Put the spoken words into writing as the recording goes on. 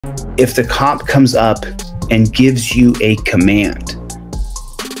If the cop comes up and gives you a command,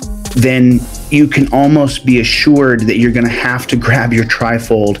 then you can almost be assured that you're going to have to grab your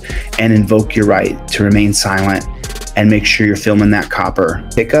trifold and invoke your right to remain silent and make sure you're filming that copper.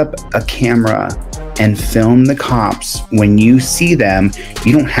 Pick up a camera and film the cops when you see them.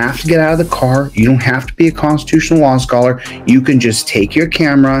 You don't have to get out of the car. You don't have to be a constitutional law scholar. You can just take your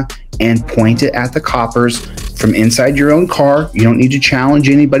camera and point it at the coppers from inside your own car. You don't need to challenge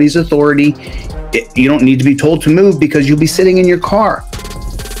anybody's authority. You don't need to be told to move because you'll be sitting in your car.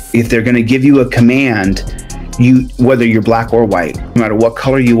 If they're going to give you a command, whether you're black or white, no matter what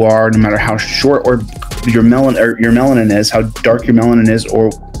color you are, no matter how short or your melanin is, how dark your melanin is, or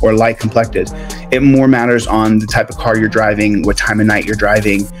light complected, it more matters on the type of car you're driving, what time of night you're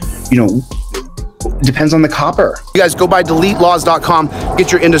driving. Depends on the copper. You guys go by DeleteLaws.com,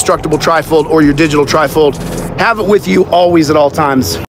 get your indestructible trifold or your digital trifold. Have it with you always at all times.